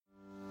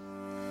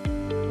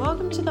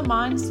welcome to the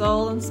Mind,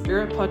 Soul and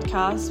Spirit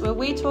podcast, where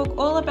we talk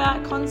all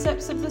about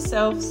concepts of the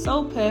self,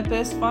 soul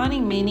purpose,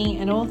 finding meaning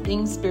and all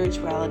things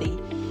spirituality.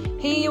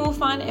 Here you will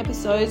find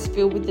episodes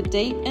filled with the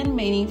deep and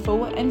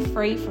meaningful and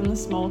free from the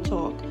small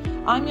talk.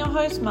 I'm your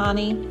host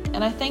Marnie,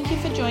 and I thank you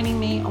for joining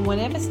me on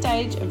whatever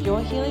stage of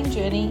your healing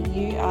journey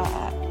you are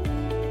at.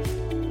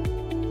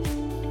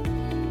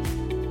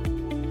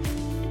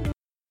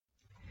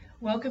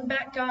 Welcome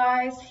back,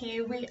 guys.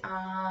 Here we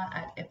are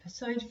at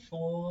episode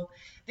 4.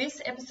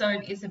 This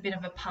episode is a bit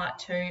of a part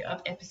 2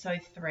 of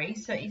episode 3.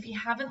 So if you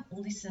haven't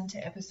listened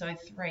to episode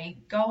 3,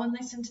 go and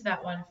listen to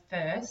that one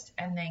first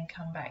and then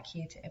come back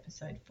here to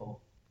episode 4.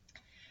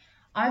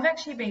 I've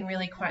actually been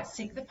really quite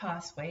sick the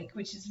past week,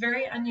 which is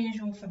very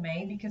unusual for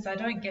me because I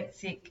don't get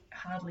sick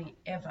hardly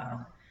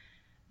ever.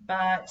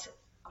 But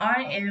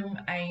I am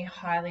a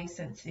highly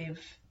sensitive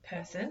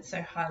person,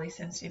 so highly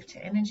sensitive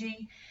to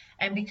energy.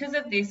 And because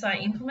of this, I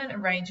implement a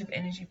range of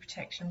energy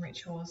protection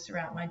rituals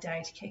throughout my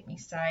day to keep me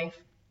safe.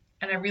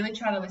 And I really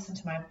try to listen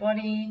to my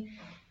body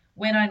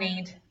when I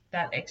need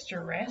that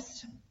extra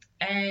rest.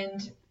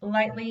 And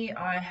lately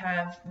I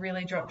have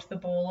really dropped the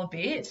ball a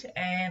bit,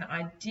 and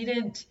I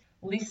didn't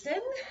listen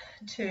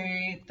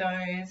to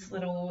those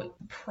little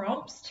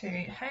prompts to,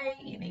 hey,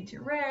 you need to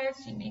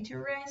rest, you need to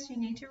rest, you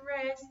need to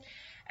rest.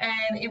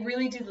 And it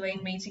really did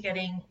lead me to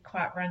getting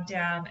quite run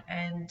down,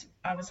 and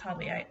I was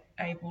hardly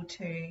able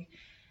to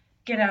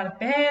get out of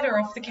bed or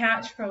off the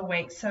couch for a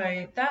week.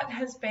 So that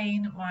has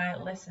been my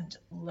lesson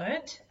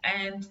learnt,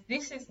 and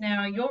this is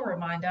now your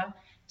reminder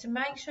to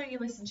make sure you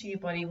listen to your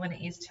body when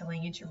it is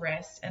telling you to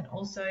rest. And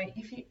also,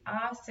 if you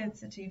are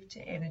sensitive to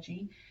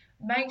energy,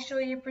 make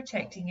sure you're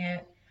protecting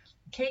it.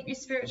 Keep your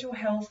spiritual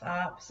health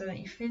up so that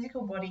your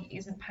physical body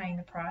isn't paying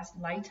the price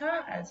later,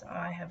 as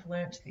I have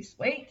learnt this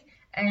week.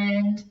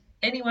 And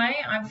anyway,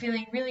 I'm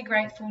feeling really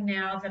grateful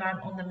now that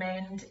I'm on the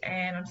mend,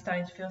 and I'm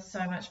starting to feel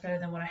so much better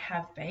than what I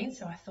have been.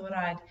 So I thought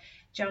I'd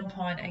jump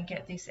on and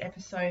get this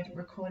episode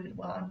recorded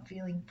while I'm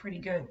feeling pretty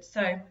good.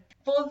 So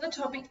for the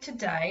topic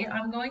today,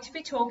 I'm going to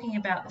be talking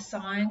about the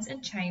signs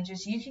and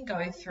changes you can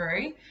go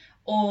through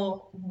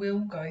or will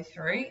go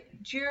through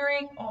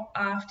during or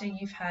after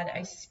you've had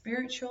a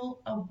spiritual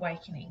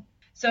awakening.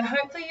 So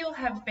hopefully you'll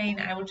have been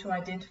able to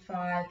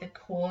identify the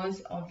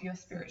cause of your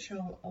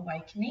spiritual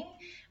awakening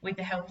with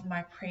the help of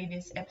my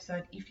previous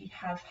episode if you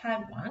have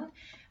had one.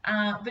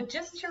 But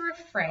just to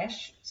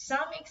refresh,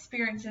 some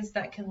experiences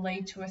that can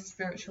lead to a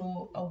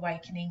spiritual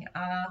awakening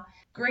are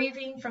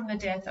grieving from the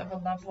death of a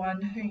loved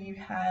one who you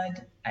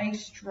had a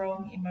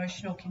strong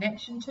emotional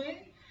connection to,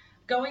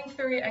 going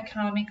through a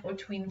karmic or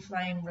twin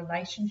flame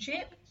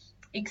relationship,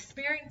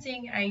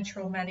 experiencing a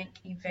traumatic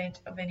event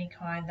of any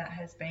kind that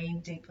has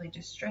been deeply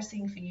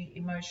distressing for you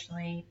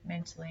emotionally,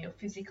 mentally or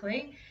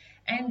physically,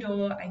 and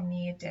or a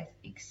near-death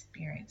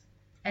experience.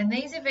 And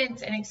these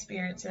events and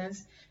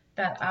experiences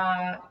that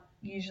are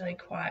usually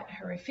quite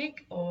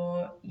horrific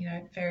or,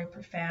 very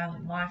profound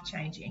and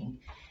life-changing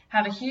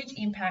have a huge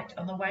impact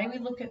on the way we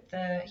look at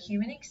the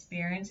human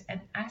experience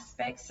and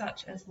aspects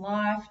such as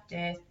life,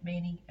 death,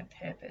 meaning and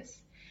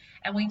purpose.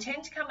 And we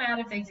tend to come out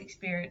of these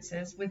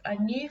experiences with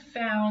a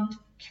newfound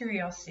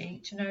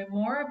curiosity to know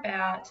more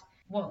about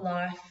what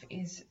life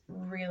is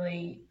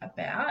really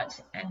about.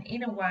 And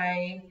in a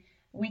way,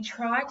 we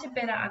try to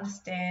better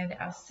understand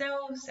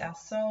ourselves, our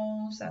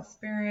souls, our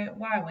spirit,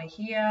 why we're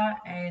here,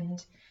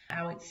 and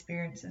our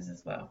experiences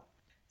as well.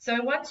 So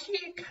once you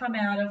come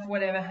out of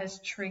whatever has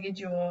triggered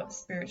your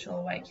spiritual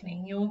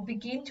awakening, you'll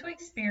begin to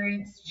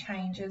experience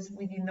changes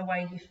within the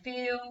way you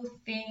feel,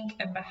 think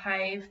and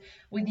behave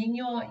within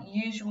your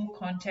usual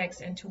context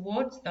and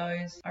towards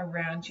those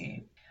around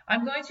you.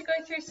 I'm going to go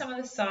through some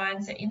of the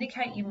signs that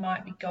indicate you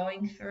might be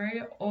going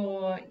through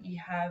or you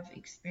have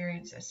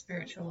experienced a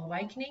spiritual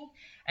awakening,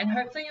 and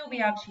hopefully you'll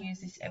be able to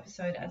use this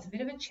episode as a bit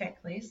of a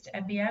checklist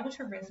and be able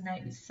to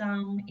resonate with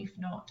some, if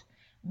not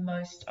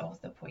most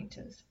of the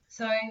pointers.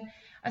 So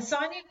a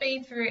sign you've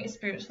been through a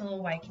spiritual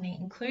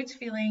awakening includes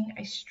feeling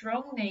a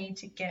strong need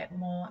to get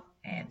more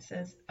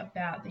answers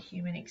about the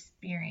human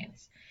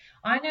experience.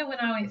 I know when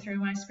I went through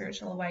my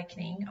spiritual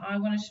awakening, I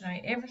wanted to know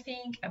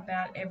everything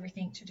about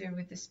everything to do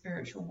with the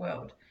spiritual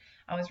world.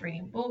 I was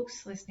reading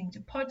books, listening to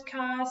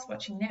podcasts,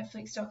 watching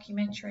Netflix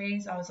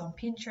documentaries. I was on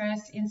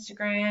Pinterest,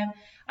 Instagram.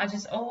 I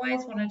just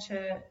always wanted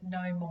to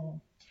know more.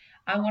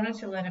 I wanted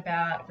to learn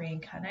about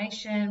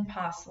reincarnation,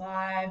 past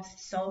lives,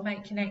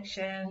 soulmate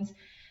connections,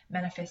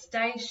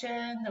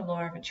 manifestation, the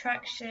law of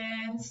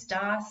attraction,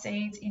 star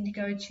seeds,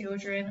 indigo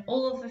children,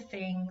 all of the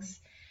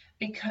things,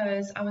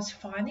 because I was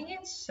finding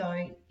it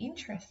so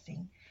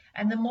interesting.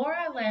 And the more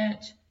I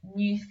learnt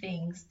new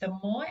things, the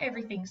more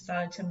everything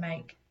started to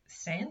make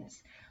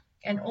sense,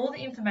 and all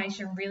the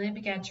information really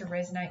began to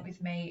resonate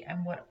with me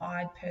and what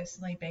I'd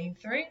personally been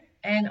through.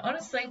 And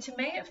honestly, to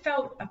me, it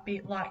felt a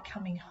bit like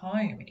coming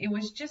home. It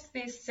was just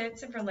this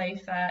sense of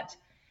relief that,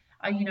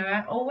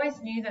 I always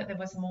knew that there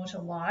was more to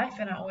life,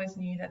 and I always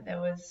knew that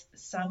there was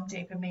some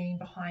deeper meaning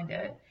behind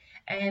it.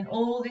 And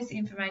all this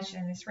information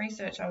and this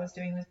research I was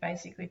doing was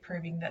basically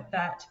proving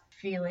that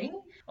feeling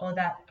or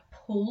that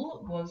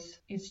pull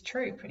is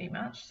true pretty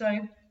much. So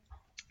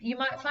you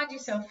might find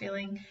yourself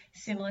feeling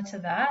similar to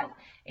that,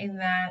 in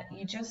that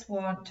you just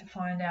want to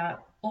find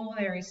out all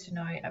there is to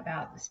know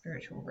about the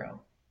spiritual realm.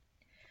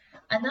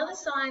 Another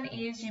sign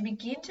is you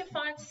begin to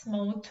find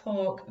small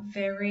talk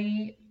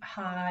very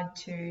hard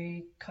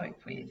to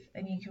cope with,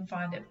 and you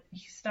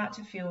start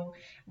to feel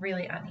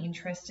really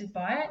uninterested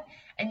by it,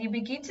 and you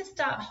begin to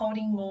start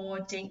holding more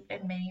deep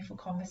and meaningful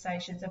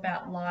conversations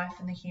about life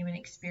and the human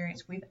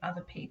experience with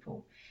other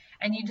people.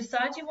 And you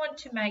decide you want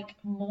to make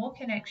more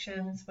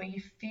connections where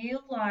you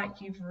feel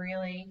like you've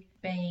really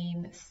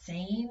been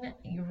seen,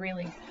 you're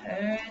really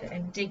heard,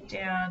 and deep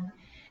down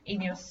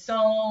in your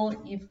soul,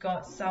 you've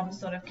got some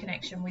sort of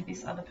connection with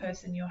this other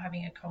person you're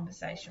having a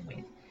conversation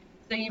with.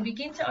 So you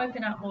begin to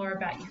open up more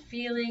about your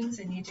feelings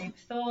and your deep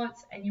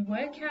thoughts, and you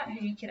work out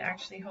who you can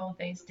actually hold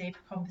these deeper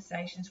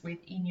conversations with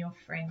in your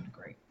friend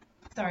group.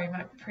 Sorry,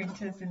 my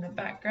printer's in the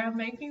background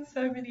making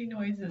so many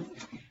noises.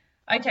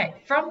 Okay,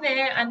 from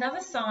there, another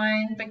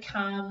sign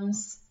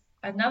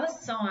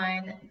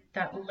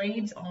that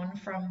leads on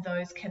from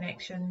those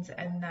connections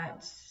and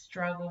that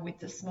struggle with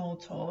the small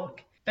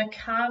talk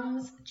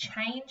becomes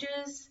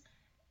changes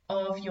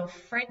of your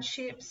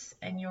friendships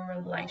and your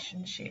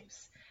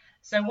relationships.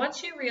 So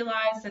once you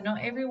realize that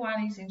not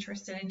everyone is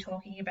interested in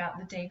talking about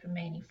the deep and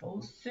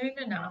meaningful, soon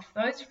enough,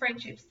 those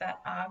friendships that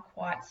are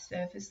quite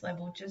surface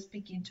level just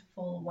begin to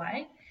fall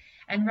away.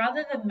 And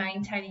rather than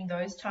maintaining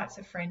those types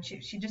of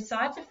friendships, you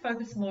decide to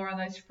focus more on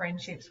those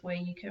friendships where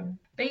you can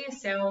be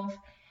yourself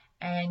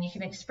and you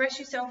can express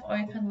yourself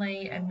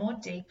openly and more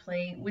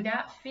deeply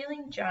without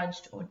feeling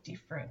judged or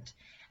different.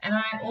 And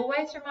I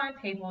always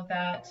remind people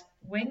that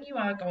when you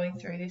are going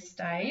through this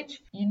stage,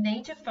 you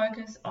need to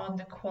focus on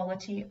the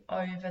quality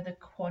over the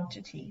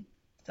quantity.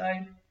 So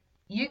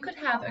you could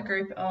have a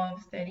group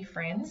of 30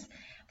 friends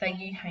that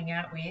you hang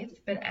out with,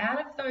 but out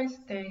of those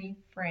 30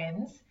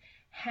 friends,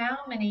 how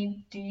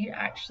many do you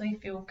actually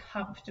feel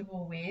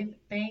comfortable with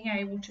being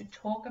able to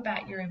talk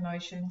about your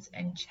emotions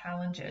and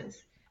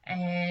challenges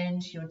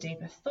and your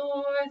deeper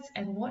thoughts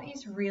and what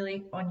is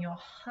really on your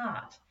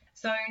heart?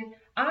 So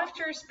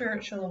after a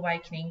spiritual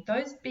awakening,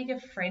 those bigger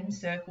friend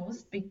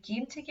circles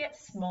begin to get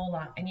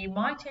smaller, and you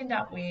might end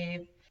up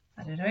with,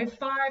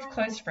 5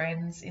 close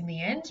friends in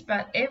the end,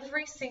 but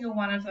every single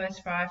one of those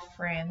 5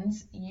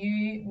 friends,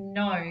 you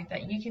know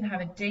that you can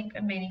have a deep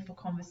and meaningful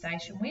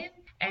conversation with.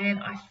 And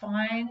I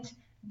find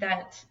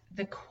that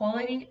the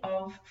quality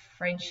of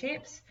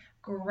friendships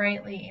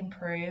greatly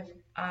improve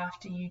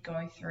after you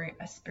go through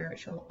a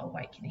spiritual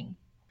awakening.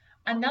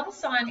 Another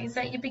sign is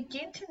that you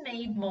begin to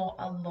need more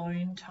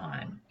alone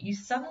time. You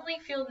suddenly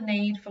feel the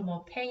need for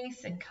more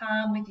peace and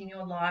calm within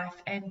your life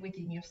and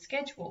within your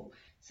schedule.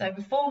 So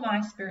before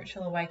my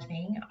spiritual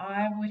awakening,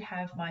 I would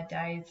have my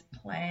days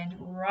planned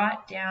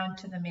right down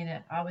to the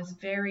minute. I was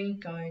very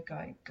go,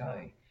 go,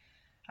 go.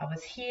 I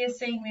was here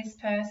seeing this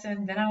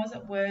person, then I was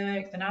at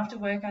work, then after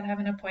work I'd have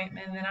an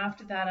appointment, then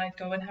after that I'd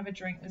go and have a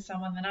drink with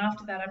someone, then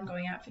after that I'm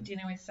going out for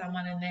dinner with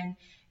someone, and then,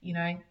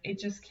 it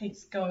just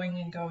keeps going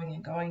and going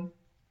and going,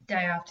 day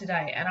after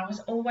day. And I was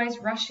always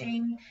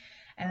rushing,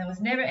 and there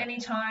was never any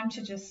time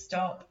to just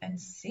stop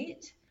and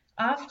sit.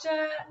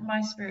 After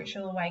my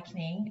spiritual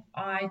awakening,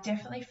 I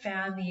definitely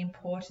found the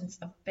importance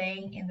of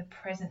being in the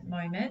present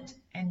moment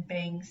and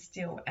being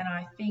still. And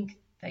I think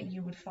that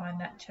you would find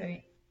that too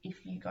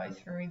if you go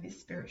through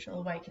this spiritual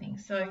awakening.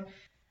 So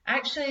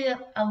actually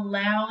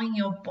allowing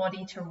your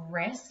body to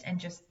rest and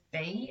just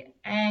be,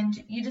 and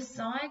you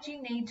decide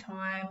you need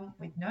time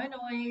with no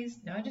noise,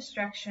 no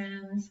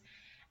distractions.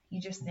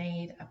 You just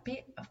need a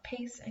bit of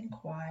peace and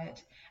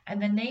quiet,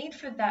 and the need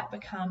for that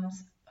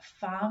becomes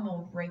far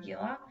more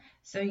regular.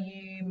 So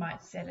you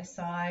might set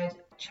aside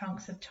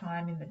chunks of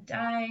time in the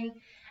day,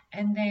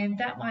 and then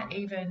that might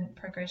even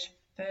progress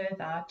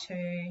further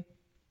to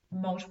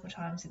multiple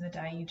times in the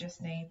day. You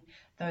just need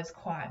those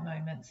quiet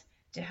moments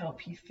to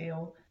help you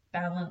feel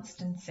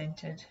balanced and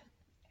centered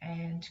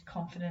and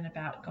confident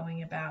about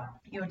going about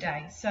your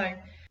day. So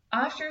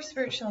after a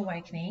spiritual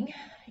awakening,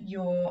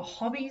 your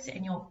hobbies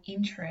and your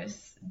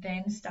interests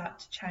then start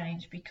to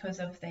change because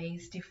of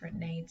these different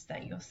needs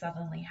that you're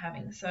suddenly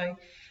having. So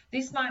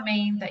this might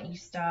mean that you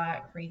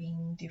start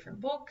reading different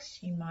books,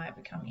 you might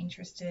become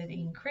interested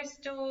in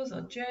crystals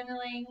or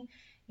journaling,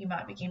 you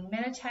might begin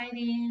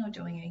meditating or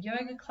doing a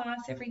yoga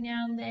class every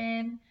now and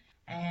then.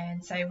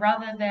 And so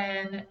rather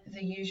than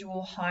the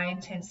usual high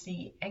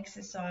intensity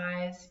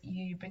exercise,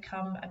 you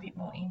become a bit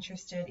more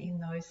interested in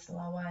those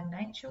slower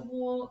nature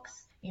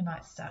walks. You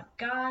might start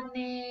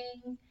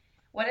gardening.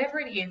 Whatever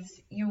it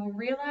is, you will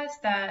realize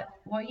that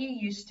what you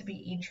used to be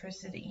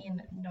interested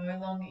in no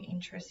longer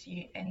interests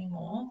you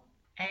anymore.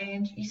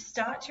 And you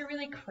start to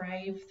really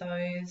crave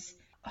those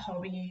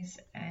hobbies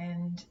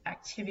and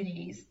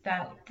activities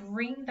that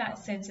bring that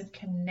sense of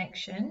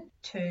connection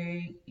to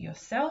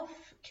yourself,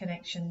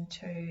 connection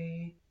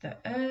to the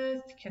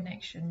earth,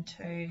 connection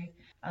to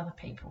other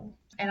people.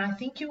 And I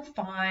think you'll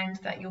find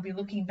that you'll be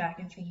looking back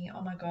and thinking,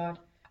 oh my God,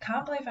 I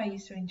can't believe I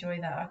used to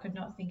enjoy that. I could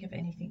not think of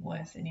anything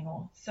worse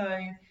anymore. So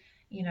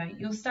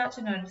you'll start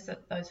to notice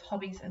that those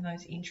hobbies and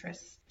those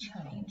interests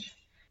change.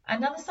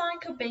 Another sign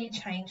could be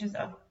changes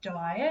of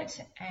diet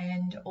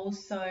and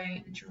also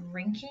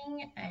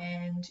drinking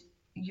and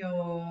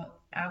your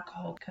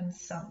alcohol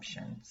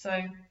consumption.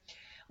 So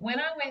when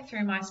I went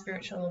through my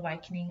spiritual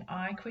awakening,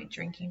 I quit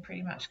drinking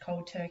pretty much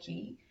cold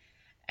turkey.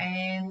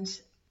 And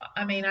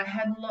I mean, I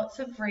had lots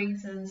of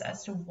reasons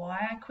as to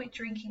why I quit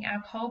drinking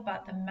alcohol,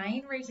 but the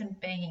main reason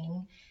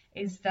being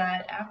is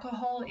that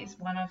alcohol is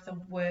one of the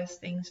worst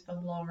things for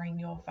lowering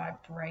your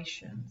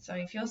vibration. So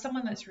if you're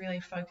someone that's really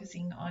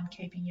focusing on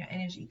keeping your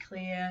energy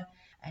clear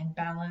and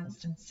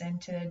balanced and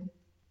centered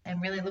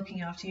and really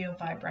looking after your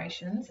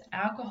vibrations,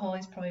 alcohol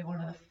is probably one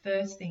of the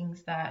first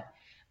things that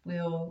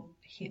will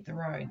hit the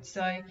road.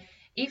 So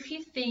if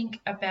you think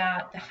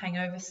about the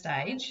hangover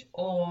stage,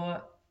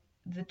 or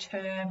the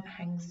term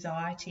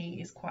anxiety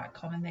is quite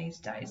common these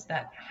days,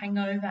 that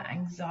hangover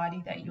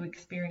anxiety that you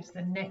experience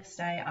the next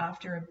day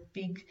after a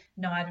big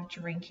night of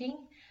drinking,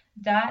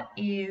 that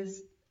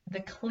is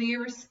the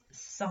clearest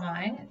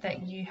sign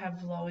that you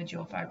have lowered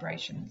your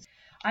vibrations.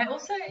 I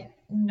also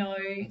know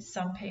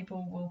some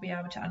people will be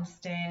able to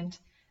understand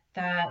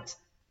that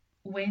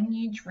when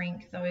you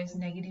drink, those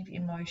negative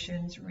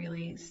emotions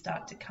really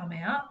start to come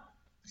out.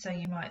 So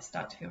you might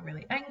start to feel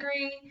really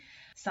angry.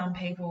 Some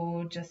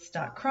people just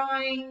start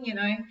crying,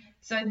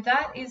 So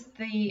that is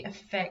the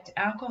effect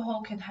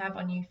alcohol can have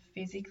on you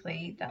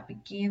physically that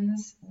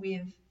begins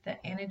with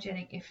the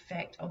energetic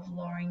effect of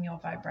lowering your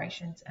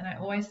vibrations. And I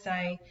always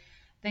say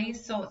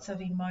these sorts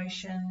of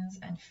emotions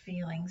and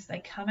feelings, they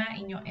come out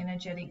in your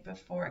energetic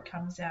before it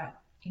comes out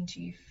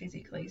into you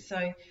physically.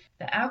 So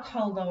the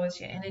alcohol lowers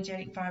your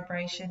energetic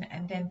vibration,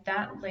 and then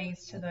that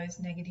leads to those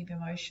negative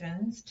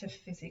emotions to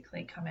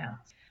physically come out.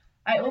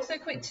 I also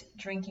quit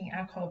drinking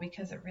alcohol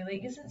because it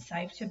really isn't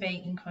safe to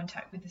be in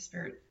contact with the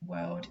spirit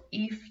world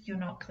if you're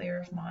not clear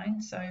of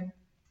mind. So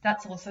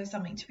that's also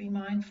something to be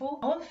mindful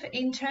of.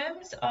 In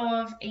terms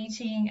of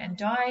eating and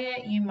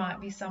diet, you might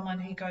be someone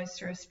who goes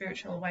through a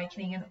spiritual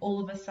awakening and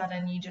all of a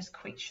sudden you just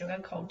quit sugar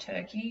cold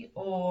turkey,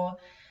 or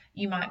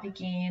you might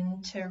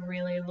begin to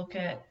really look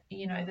at,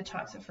 the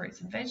types of fruits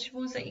and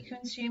vegetables that you're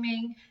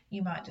consuming.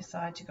 You might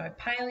decide to go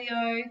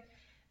paleo.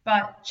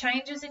 But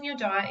changes in your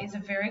diet is a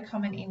very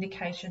common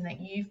indication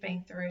that you've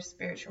been through a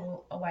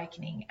spiritual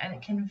awakening, and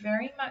it can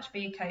very much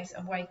be a case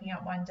of waking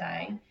up one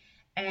day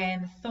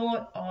and the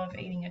thought of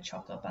eating a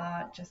chocolate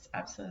bar just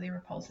absolutely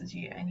repulses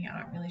you and you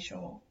aren't really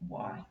sure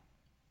why.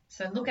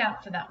 So look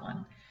out for that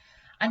one.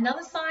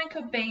 Another sign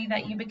could be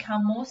that you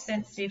become more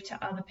sensitive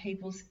to other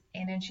people's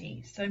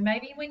energy. So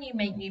maybe when you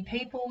meet new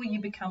people,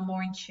 you become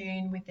more in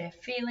tune with their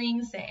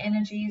feelings, their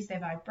energies,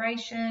 their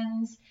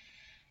vibrations.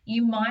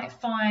 You might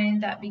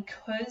find that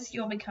because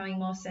you're becoming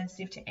more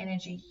sensitive to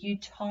energy, you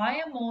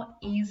tire more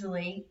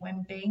easily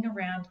when being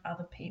around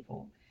other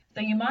people. So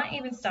you might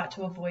even start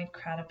to avoid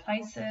crowded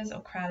places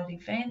or crowded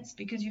events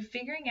because you're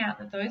figuring out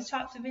that those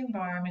types of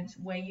environments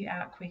wear you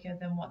out quicker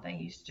than what they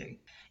used to.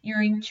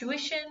 Your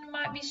intuition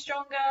might be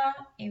stronger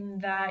in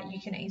that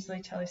you can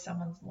easily tell if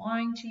someone's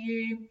lying to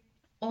you,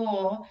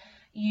 or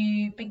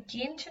you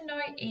begin to know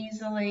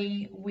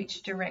easily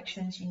which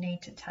directions you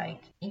need to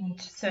take in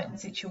certain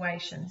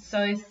situations.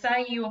 So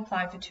say you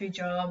apply for 2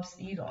 jobs,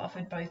 you got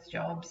offered both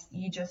jobs,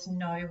 you just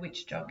know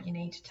which job you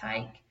need to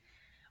take.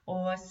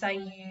 Or say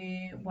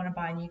you want to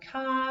buy a new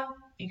car,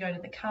 you go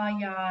to the car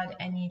yard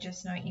and you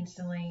just know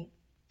instantly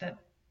that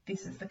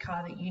this is the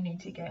car that you need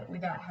to get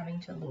without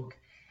having to look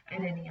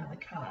at any other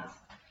cars,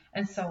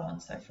 and so on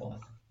and so forth.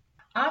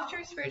 After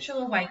a spiritual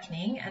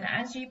awakening, and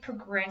as you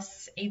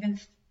progress even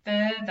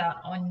further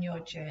on your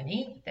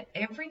journey, the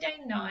everyday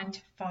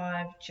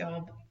 9-to-5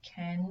 job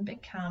can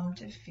become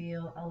to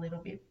feel a little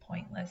bit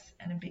pointless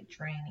and a bit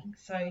draining.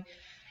 So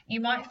you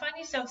might find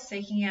yourself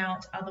seeking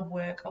out other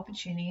work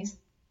opportunities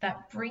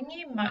that bring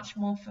you much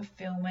more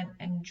fulfillment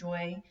and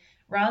joy,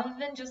 rather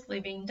than just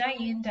living day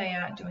in, day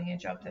out doing a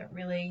job that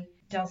really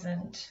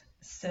doesn't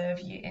serve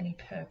you any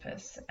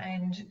purpose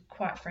and,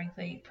 quite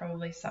frankly,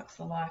 probably sucks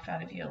the life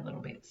out of you a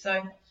little bit.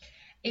 So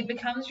it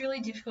becomes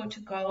really difficult to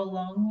go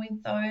along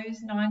with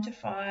those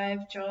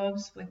 9-to-5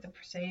 jobs with the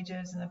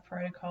procedures and the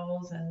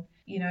protocols, and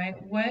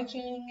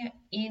working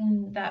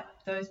in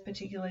those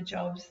particular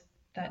jobs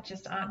that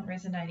just aren't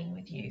resonating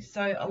with you.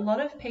 So a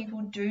lot of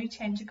people do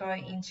tend to go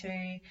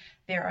into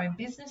their own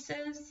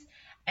businesses,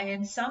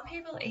 and some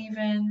people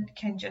even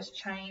can just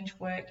change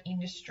work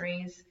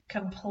industries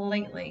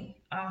completely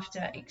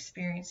after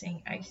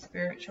experiencing a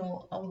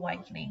spiritual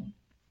awakening.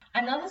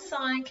 Another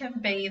sign can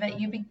be that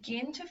you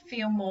begin to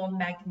feel more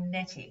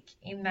magnetic,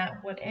 in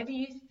that whatever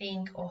you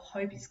think or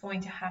hope is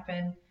going to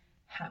happen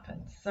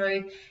happens.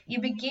 So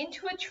you begin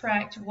to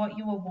attract what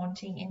you are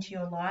wanting into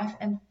your life,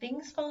 and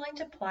things fall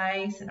into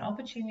place and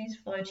opportunities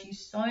flow to you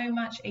so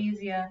much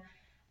easier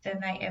than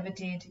they ever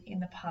did in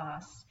the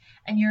past.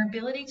 And your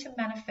ability to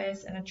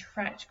manifest and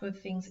attract good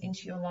things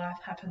into your life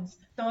happens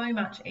so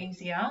much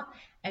easier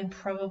and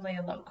probably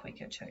a lot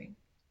quicker too.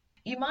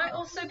 You might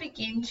also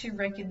begin to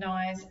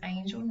recognize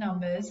angel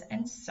numbers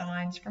and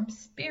signs from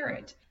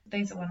spirit.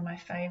 These are one of my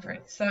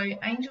favorites. So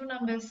angel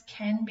numbers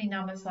can be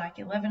numbers like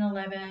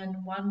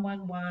 1111,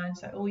 111,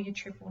 so all your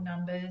triple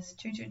numbers,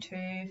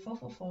 222,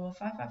 444,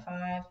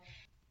 555.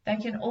 They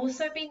can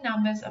also be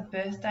numbers of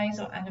birthdays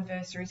or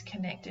anniversaries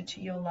connected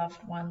to your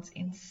loved ones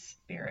in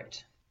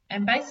spirit.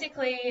 And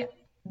basically,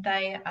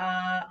 they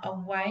are a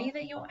way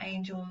that your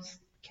angels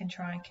can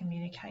try and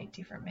communicate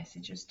different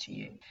messages to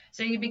you.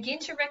 So you begin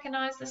to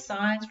recognize the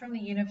signs from the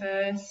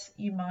universe.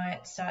 You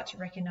might start to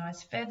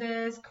recognize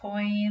feathers,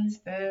 coins,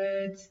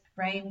 birds,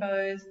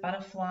 rainbows,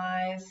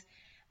 butterflies,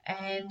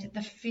 and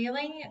the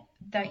feeling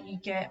that you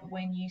get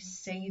when you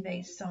see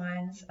these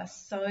signs are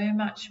so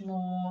much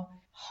more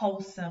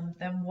wholesome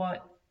than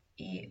what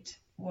it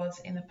was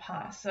in the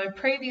past. So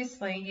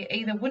previously, you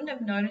either wouldn't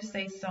have noticed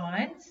these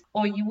signs,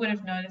 or you would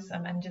have noticed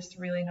them and just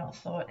really not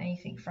thought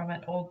anything from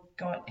it or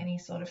got any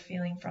sort of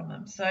feeling from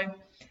them. So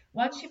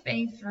once you've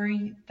been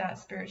through that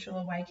spiritual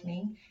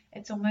awakening,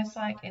 it's almost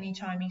like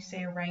anytime you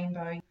see a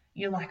rainbow,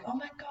 you're like, oh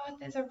my God,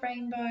 there's a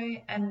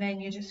rainbow. And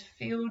then you're just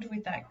filled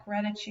with that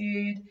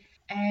gratitude,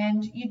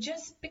 and you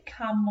just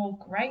become more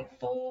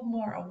grateful,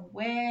 more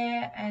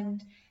aware,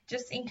 and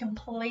just in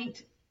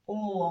complete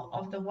awe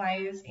of the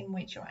ways in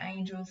which your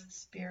angels,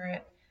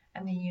 spirit,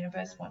 and the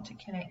universe want to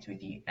connect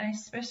with you. And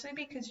especially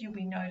because you'll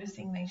be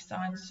noticing these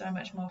signs so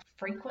much more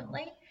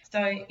frequently.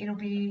 So it'll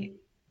be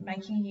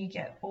making you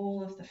get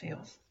all of the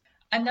feels.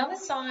 Another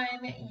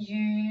sign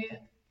you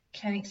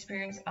can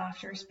experience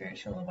after a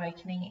spiritual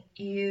awakening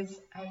is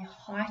a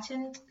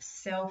heightened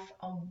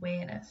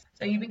self-awareness.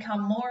 So you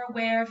become more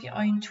aware of your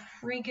own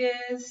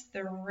triggers,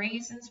 the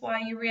reasons why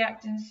you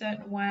react in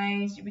certain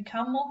ways. You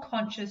become more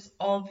conscious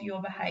of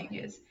your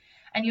behaviors.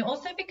 And you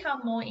also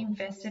become more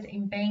invested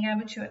in being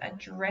able to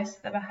address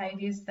the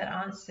behaviors that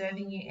aren't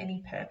serving you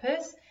any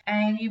purpose.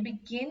 And you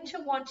begin to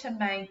want to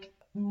make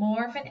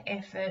more of an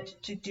effort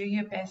to do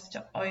your best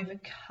to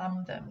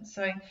overcome them.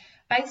 So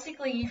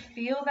basically, you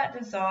feel that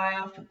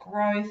desire for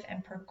growth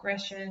and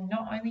progression,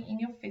 not only in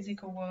your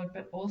physical world,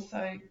 but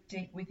also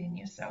deep within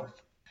yourself.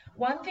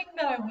 One thing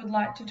that I would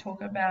like to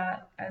talk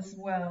about as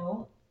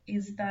well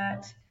is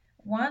that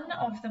one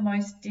of the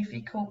most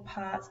difficult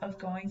parts of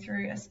going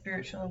through a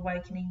spiritual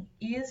awakening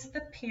is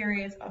the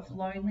periods of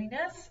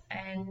loneliness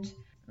and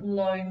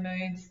low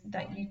moods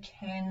that you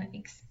can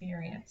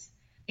experience.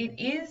 It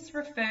is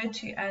referred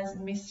to as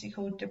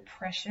mystical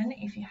depression,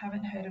 if you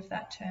haven't heard of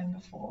that term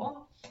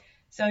before.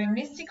 So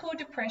mystical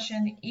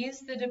depression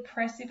is the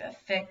depressive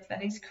effect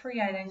that is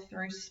created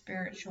through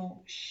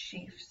spiritual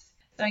shifts.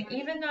 So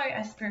even though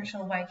a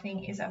spiritual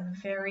awakening is a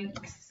very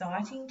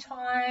exciting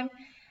time,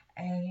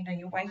 and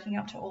you're waking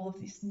up to all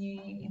of this new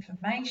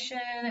information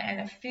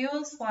and it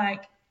feels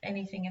like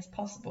anything is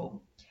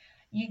possible,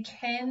 you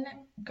can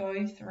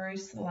go through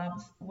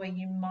slumps where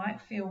you might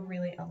feel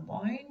really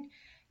alone.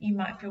 You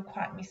might feel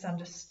quite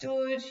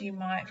misunderstood. You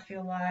might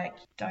feel like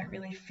you don't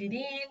really fit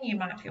in. You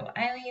might feel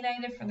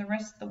alienated from the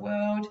rest of the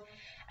world.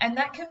 And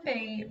that can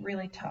be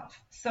really tough.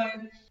 So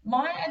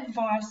my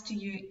advice to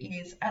you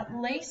is at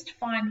least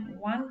find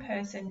one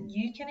person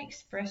you can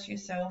express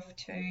yourself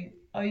to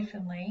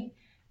openly,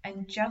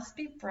 and just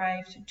be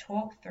brave to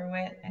talk through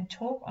it and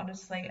talk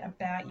honestly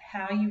about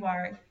how you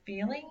are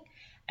feeling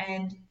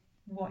and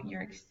what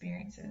your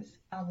experiences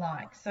are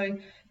like. So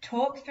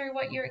talk through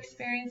what you're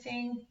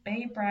experiencing,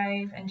 be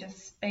brave, and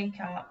just speak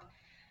up,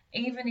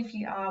 even if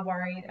you are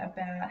worried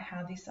about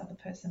how this other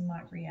person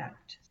might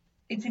react.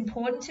 It's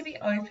important to be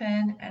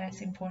open, and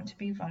it's important to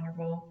be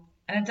vulnerable.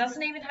 And it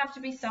doesn't even have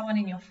to be someone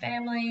in your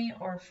family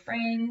or a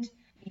friend.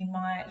 You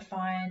might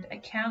find a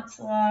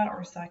counselor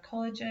or a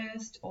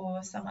psychologist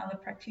or some other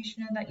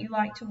practitioner that you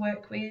like to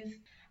work with.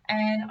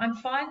 And I'm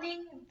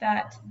finding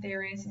that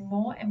there is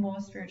more and more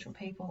spiritual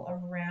people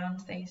around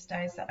these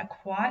days that are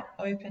quite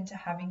open to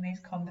having these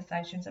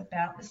conversations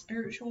about the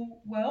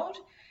spiritual world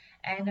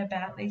and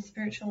about these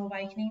spiritual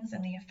awakenings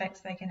and the effects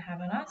they can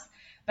have on us.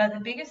 But the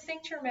biggest thing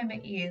to remember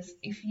is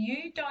if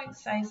you don't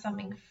say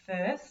something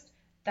first,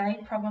 they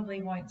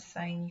probably won't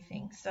say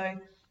anything. So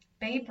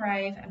be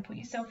brave and put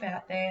yourself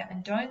out there,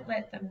 and don't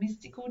let the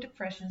mystical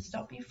depression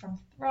stop you from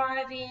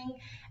thriving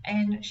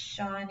and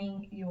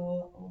shining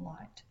your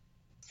light.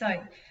 So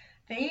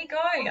there you go.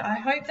 I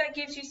hope that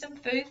gives you some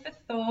food for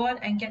thought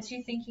and gets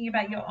you thinking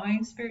about your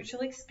own spiritual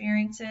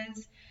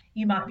experiences.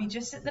 You might be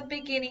just at the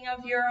beginning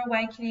of your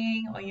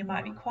awakening, or you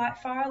might be quite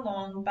far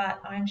along, but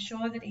I'm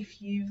sure that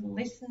if you've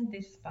listened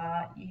this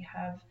far, you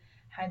have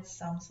had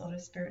some sort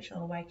of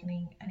spiritual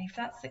awakening. And if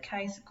that's the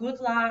case,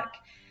 good luck.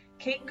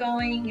 Keep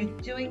going, you're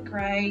doing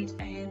great,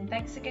 and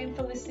thanks again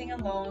for listening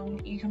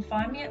along. You can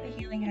find me at the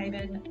Healing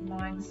Haven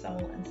Mind,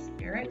 Soul and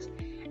Spirit,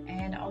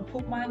 and I'll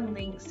put my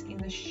links in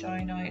the show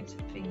notes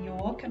for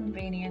your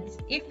convenience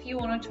if you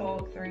want to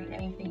talk through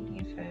anything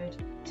you've heard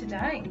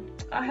today.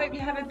 I hope you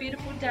have a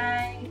beautiful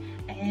day,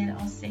 and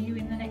I'll see you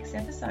in the next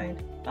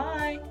episode.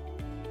 Bye!